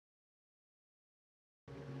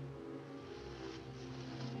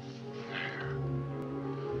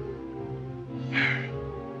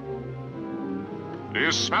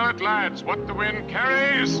you smell it, lads? What the wind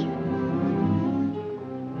carries?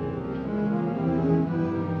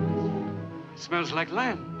 It smells like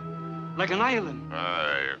land, like an island.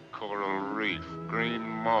 Aye, a coral reef, green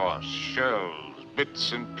moss, shells,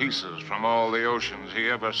 bits and pieces from all the oceans he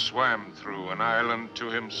ever swam through. An island to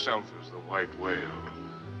himself as the white whale.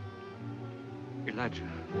 Elijah.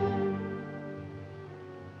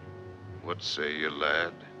 What say you,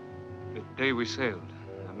 lad? The day we sailed,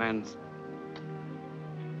 a man's...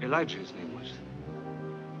 Elijah, his name was.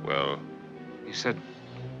 Well? He said,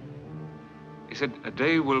 a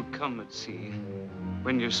day will come at sea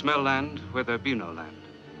when you smell land where there be no land.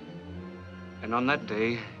 And on that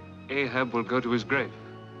day, Ahab will go to his grave.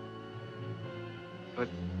 But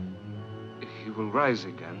he will rise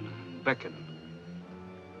again and beckon.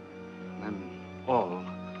 And then all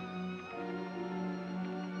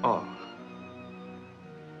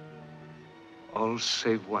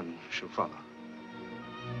save one shall follow.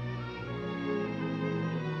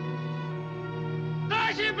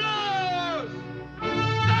 There she blows!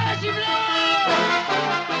 There she blows!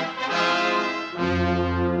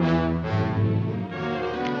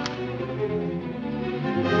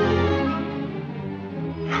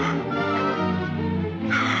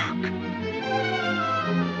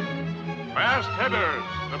 Fast headers,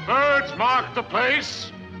 the birds mark the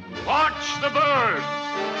place. Watch the birds.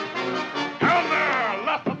 Down there,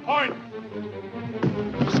 left the point.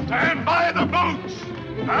 Stand by the boats.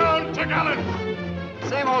 Down to gallant.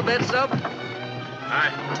 Same old bit, Soap.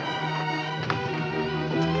 Aye.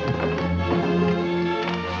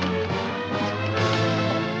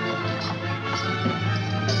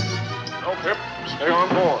 No, Pip. Stay on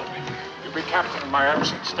board. You be captain in my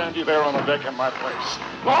absence. Stand you there on the deck in my place.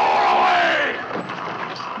 Lower away!